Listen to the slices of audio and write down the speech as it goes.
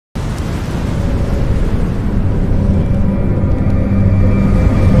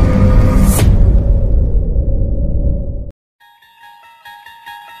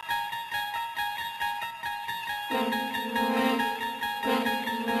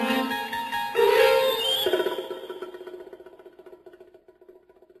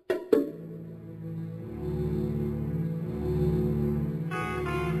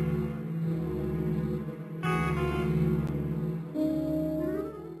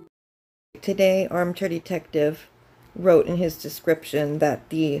today Armchair Detective wrote in his description that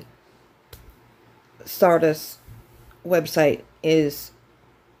the SARDUS website is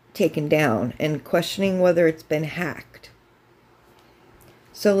taken down and questioning whether it's been hacked.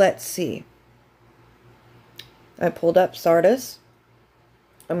 So let's see. I pulled up SARDUS.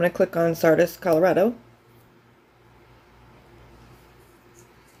 I'm going to click on SARDUS, Colorado.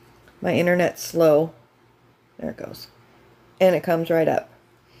 My internet's slow. There it goes. And it comes right up.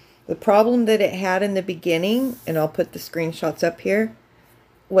 The problem that it had in the beginning, and I'll put the screenshots up here,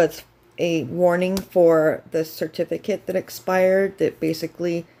 was a warning for the certificate that expired that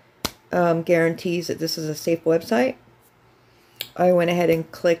basically guarantees that this is a safe website. I went ahead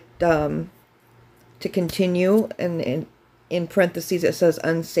and clicked to continue, and in parentheses it says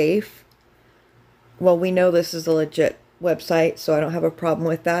unsafe. Well, we know this is a legit website, so I don't have a problem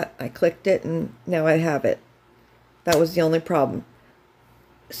with that. I clicked it and now I have it. That was the only problem.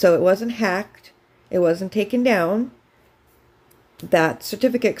 So it wasn't hacked. It wasn't taken down. That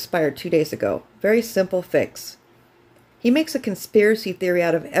certificate expired 2 days ago. Very simple fix. He makes a conspiracy theory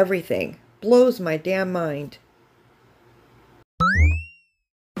out of everything. Blows my damn mind.